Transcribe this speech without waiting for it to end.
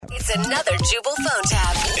It's another Jubal phone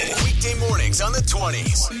tab. Weekday mornings on the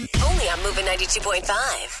 20s. Only on Moving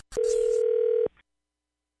 92.5.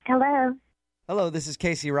 Hello. Hello, this is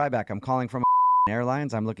Casey Ryback. I'm calling from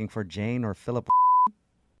Airlines. I'm looking for Jane or Philip.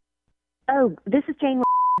 Oh, this is Jane.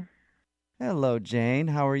 Hello, Jane.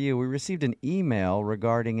 How are you? We received an email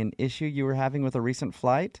regarding an issue you were having with a recent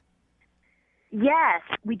flight. Yes,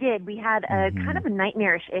 we did. We had a kind of a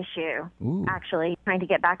nightmarish issue, actually, trying to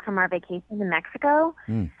get back from our vacation in Mexico.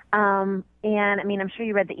 And, I mean, I'm sure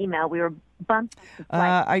you read the email. We were bumped.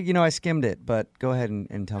 I skimmed it, but go ahead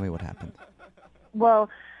and tell me what happened. Well,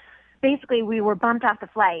 basically, we were bumped off the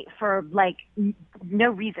flight for, no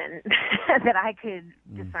reason that I could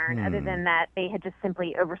discern other than that they had just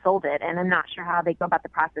simply oversold it. And I'm not sure how they go about the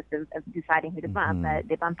process of deciding who to bump, but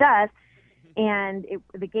they bumped us. And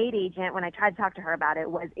the gate agent, when I tried to talk to her about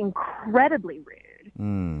it, was incredibly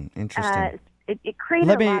rude. Interesting. It created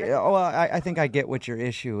a lot of... I think I get what your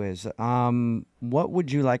issue is. What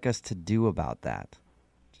would you like us to do about that?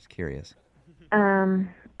 Just curious. I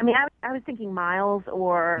mean, I was thinking miles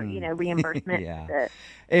or, reimbursement. Yeah.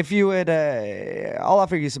 If you would, I'll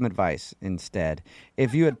offer you some advice instead.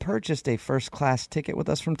 If you had purchased a first-class ticket with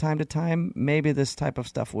us from time to time, maybe this type of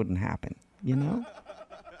stuff wouldn't happen, you know?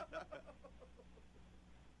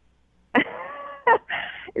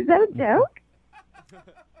 Is that a joke?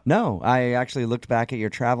 No, I actually looked back at your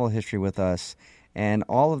travel history with us, and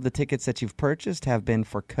all of the tickets that you've purchased have been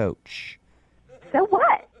for coach. So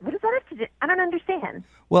what? What does that have to do? I don't understand.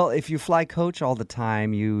 Well, if you fly coach all the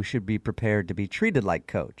time, you should be prepared to be treated like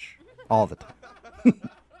coach all the time.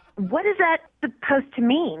 What is that supposed to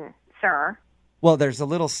mean, sir? Well, there's a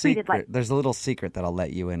little secret. There's a little secret that I'll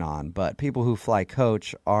let you in on, but people who fly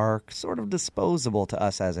coach are sort of disposable to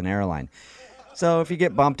us as an airline. So if you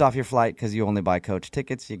get bumped off your flight because you only buy coach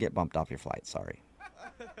tickets, you get bumped off your flight. Sorry.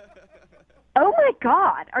 Oh, my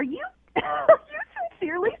God. Are you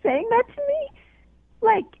sincerely saying that to me?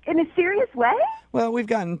 Like, in a serious way? Well, we've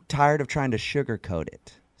gotten tired of trying to sugarcoat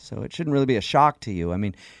it, so it shouldn't really be a shock to you. I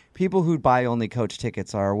mean, people who buy only coach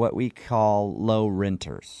tickets are what we call low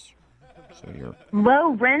renters. So you're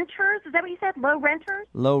low renters? Is that what you said? Low renters?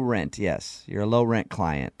 Low rent, yes. You're a low rent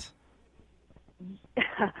client.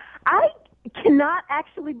 I cannot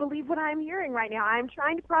actually believe what I'm hearing right now. I'm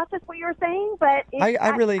trying to process what you're saying, but... I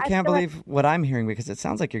really can't believe what I'm hearing because it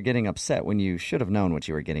sounds like you're getting upset when you should have known what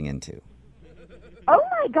you were getting into. Oh,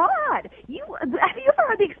 my God. Have you ever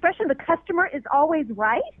heard the expression, the customer is always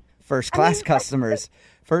right? First-class customers,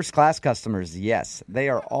 yes, they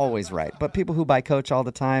are always right. But people who buy coach all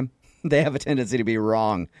the time, they have a tendency to be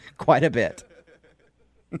wrong quite a bit.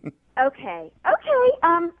 Okay.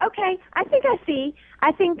 I think I see.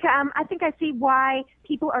 I think I see why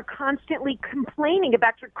people are constantly complaining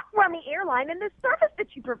about your crummy airline and the service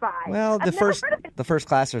that you provide. Well, the first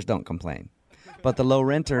classers don't complain, but the low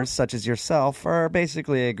renters, such as yourself, are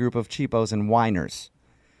basically a group of cheapos and whiners.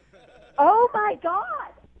 Oh my God!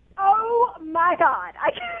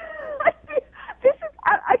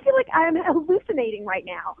 I feel like I'm hallucinating right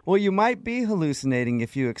now. Well, you might be hallucinating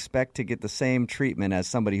if you expect to get the same treatment as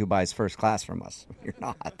somebody who buys first class from us. You're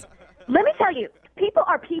not. Let me tell you, people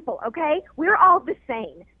are people, okay? We're all the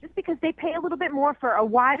same. Just because they pay a little bit more for a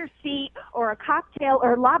wider seat or a cocktail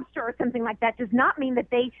or lobster or something like that does not mean that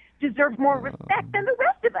they deserve more respect than the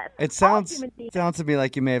rest of us. It sounds to me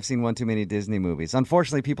like you may have seen one too many Disney movies.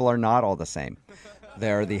 Unfortunately, people are not all the same.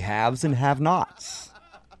 There are the haves and have-nots.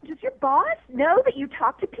 Does your boss know that you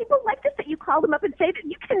talk to people like this, that you call them up and say that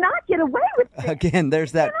you cannot get away with this? Again,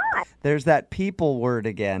 there's that people word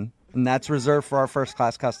again, and that's reserved for our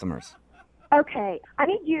first-class customers. Okay, I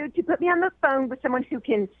need you to put me on the phone with someone who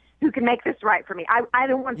can make this right for me. I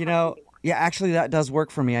don't want to anymore. Yeah, actually, that does work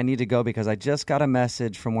for me. I need to go because I just got a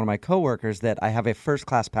message from one of my coworkers that I have a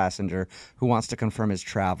first-class passenger who wants to confirm his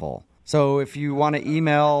travel. So if you want to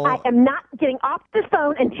email... I am not getting off this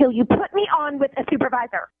phone until you put me on with a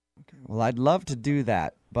supervisor. Okay. Well, I'd love to do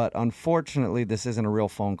that, but unfortunately, this isn't a real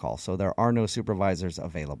phone call, so there are no supervisors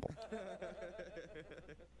available.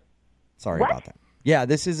 Sorry about that. Yeah,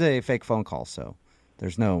 this is a fake phone call, so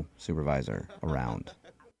there's no supervisor around.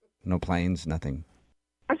 No planes, nothing.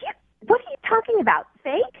 What are you talking about?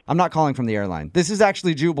 Fake? I'm not calling from the airline. This is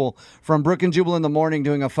actually Jubal from Brook and Jubal in the Morning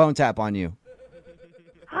doing a phone tap on you.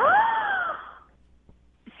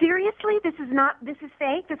 Seriously? This is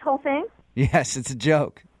fake, this whole thing? Yes, it's a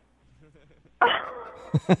joke. Oh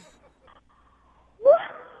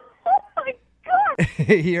my God.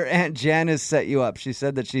 Your Aunt Janice set you up. She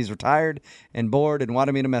said that she's retired and bored and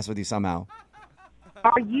wanted me to mess with you somehow.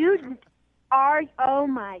 Oh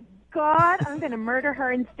my God, I'm going to murder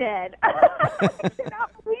her instead. I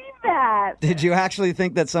cannot believe that. Did you actually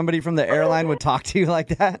think that somebody from the airline would talk to you like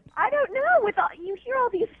that? I don't know. You hear all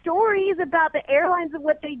these stories about the airlines and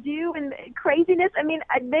what they do and craziness. I mean,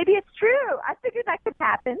 maybe it's true. I figured that could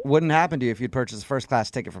happen. Wouldn't happen to you if you'd purchase a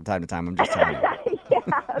first-class ticket from time to time. I'm just telling you. Yeah,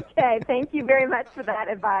 okay. Thank you very much for that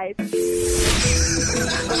advice.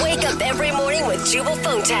 Wake up every morning with Jubal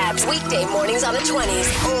phone tabs. Weekday mornings on the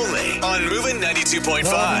 20s. Only on Moving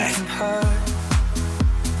 92.5.